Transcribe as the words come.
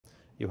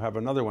you have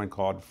another one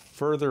called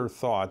Further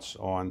Thoughts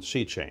on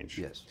Sea Change.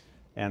 Yes.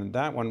 And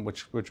that one,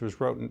 which was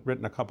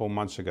written a couple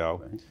months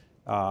ago,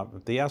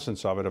 the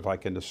essence of it, if I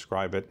can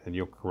describe it, and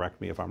you'll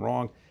correct me if I'm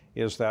wrong,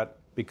 is that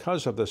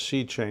because of the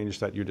sea change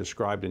that you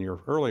described in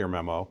your earlier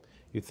memo,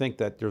 you think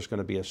that there's going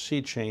to be a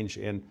sea change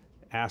in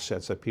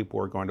assets that people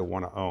are going to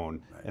want to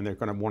own. Right. And they're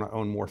going to want to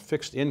own more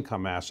fixed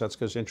income assets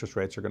because interest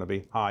rates are going to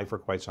be high for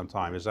quite some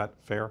time. Is that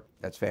fair?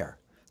 That's fair.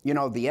 You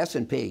know, the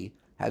S&P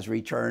has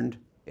returned,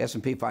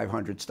 S&P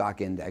 500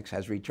 stock index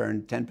has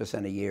returned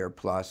 10% a year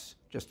plus,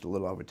 just a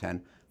little over 10,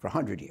 for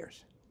 100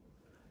 years.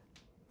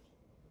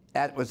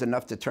 That was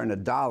enough to turn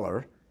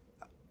 $1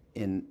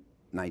 in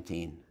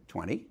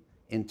 1920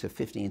 into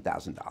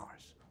 $15,000.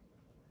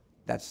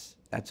 That's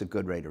a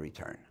good rate of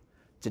return.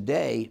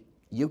 Today,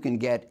 you can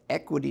get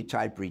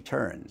equity-type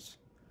returns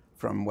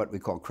from what we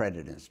call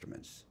credit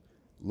instruments,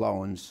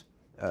 loans,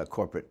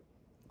 corporate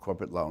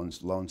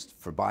loans, loans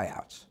for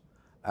buyouts.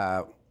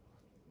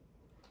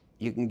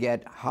 You can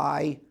get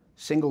high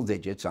single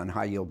digits on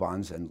high-yield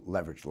bonds and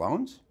leveraged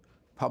loans,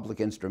 public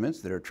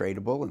instruments that are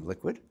tradable and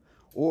liquid,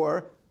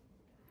 or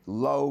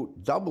low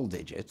double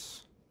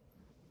digits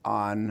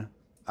on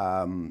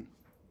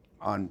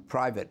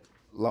private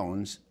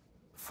loans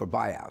for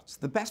buyouts,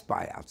 the best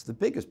buyouts, the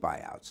biggest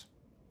buyouts,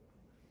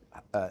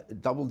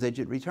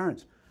 double-digit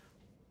returns.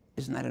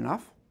 Isn't that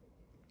enough?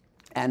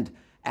 And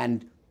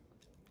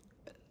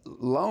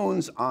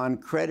loans on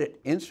credit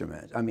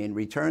instruments, I mean,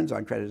 returns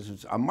on credit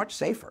instruments are much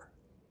safer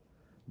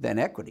than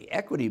equity.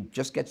 Equity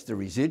just gets the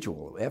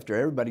residual. After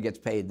everybody gets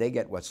paid, they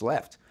get what's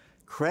left.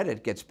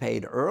 Credit gets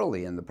paid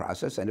early in the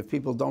process, and if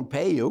people don't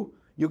pay you,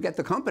 you get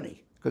the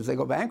company because they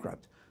go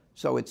bankrupt.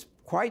 So it's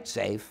quite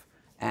safe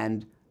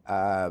and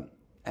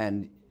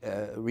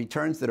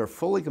returns that are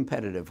fully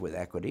competitive with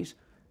equities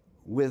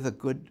with a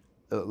good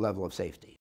level of safety.